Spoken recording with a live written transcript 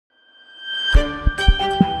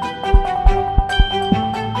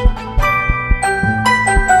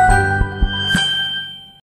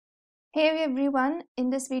everyone. In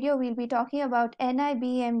this video, we'll be talking about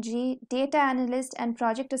NIBMG Data Analyst and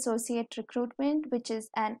Project Associate Recruitment, which is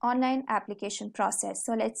an online application process.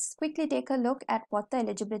 So let's quickly take a look at what the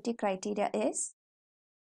eligibility criteria is.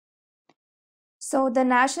 So the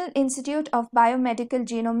National Institute of Biomedical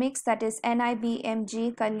Genomics, that is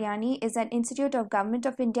NIBMG Kalyani, is an institute of Government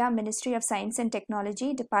of India, Ministry of Science and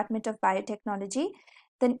Technology, Department of Biotechnology.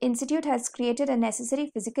 The institute has created a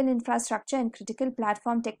necessary physical infrastructure and critical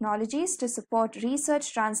platform technologies to support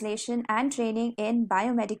research, translation, and training in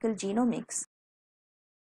biomedical genomics.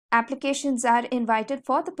 Applications are invited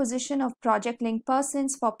for the position of project-linked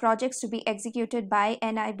persons for projects to be executed by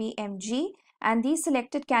NIBMG, and these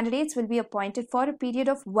selected candidates will be appointed for a period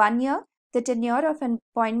of 1 year. The tenure of an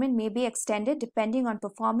appointment may be extended depending on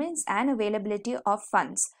performance and availability of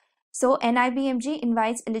funds. So NIBMG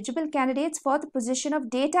invites eligible candidates for the position of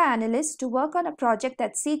data analyst to work on a project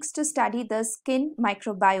that seeks to study the skin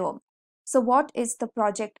microbiome. So what is the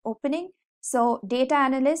project opening? So data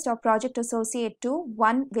analyst or project associate 2,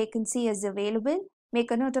 one vacancy is available. Make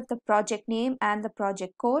a note of the project name and the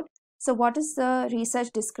project code. So what is the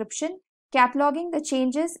research description? Cataloging the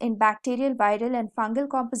changes in bacterial, viral and fungal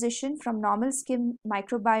composition from normal skin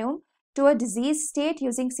microbiome to a disease state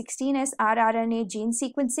using 16S rRNA gene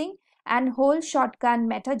sequencing and whole shotgun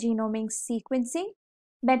metagenomics sequencing,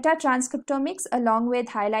 metatranscriptomics, along with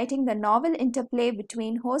highlighting the novel interplay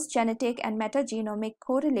between host genetic and metagenomic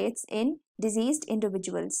correlates in diseased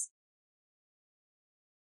individuals.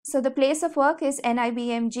 So the place of work is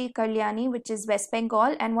NIBMG Kalyani, which is West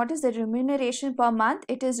Bengal, and what is the remuneration per month?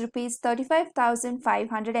 It is rupees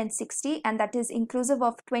 35,560, and that is inclusive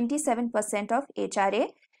of 27% of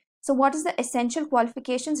HRA. So what is the essential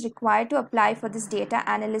qualifications required to apply for this data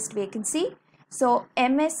analyst vacancy? So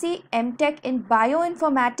MSc MTech in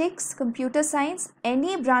Bioinformatics, Computer Science,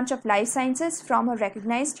 any branch of life sciences from a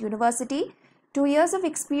recognized university, 2 years of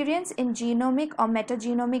experience in genomic or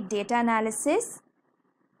metagenomic data analysis,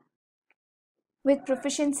 with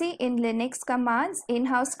proficiency in Linux commands,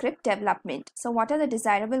 in-house script development. So what are the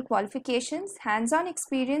desirable qualifications? Hands-on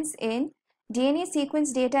experience in DNA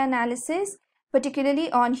sequence data analysis, particularly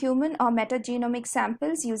on human or metagenomic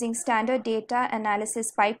samples using standard data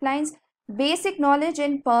analysis pipelines, basic knowledge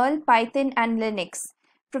in Perl, Python and Linux,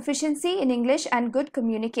 proficiency in English and good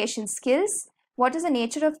communication skills. What is the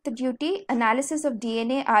nature of the duty? Analysis of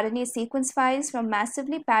DNA, RNA sequence files from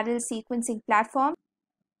massively parallel sequencing platform,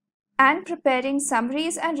 and preparing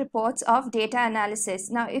summaries and reports of data analysis.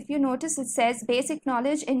 Now, if you notice, it says basic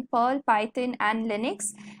knowledge in Perl, Python and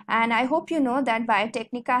Linux. And I hope you know that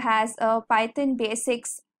Biotechnica has a Python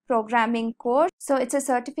basics programming course. So it's a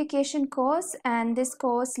certification course, and this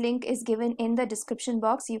course link is given in the description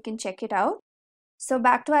box. You can check it out. So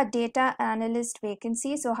back to our data analyst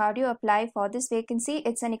vacancy. So how do you apply for this vacancy?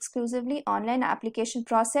 It's an exclusively online application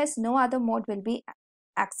process. No other mode will be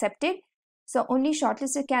accepted. So only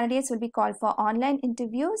shortlisted candidates will be called for online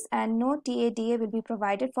interviews, and no TADA will be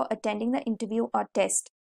provided for attending the interview or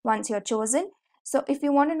test once you're chosen. So if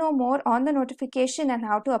you want to know more on the notification and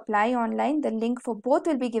how to apply online, the link for both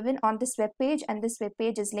will be given on this webpage, and this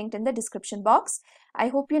webpage is linked in the description box. I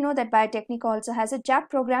hope you know that Biotechnica also has a JAP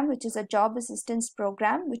program, which is a job assistance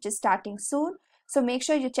program, which is starting soon. So make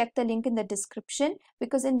sure you check the link in the description,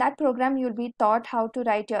 because in that program you'll be taught how to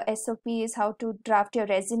write your SOPs, how to draft your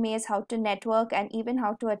resumes, how to network, and even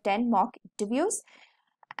how to attend mock interviews.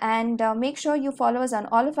 And make sure you follow us on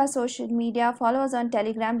all of our social media. Follow us on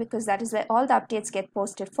Telegram, because that is where all the updates get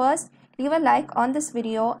posted first. Leave a like on this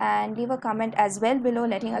video and leave a comment as well below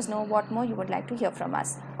letting us know what more you would like to hear from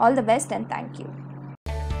us. All the best and thank you.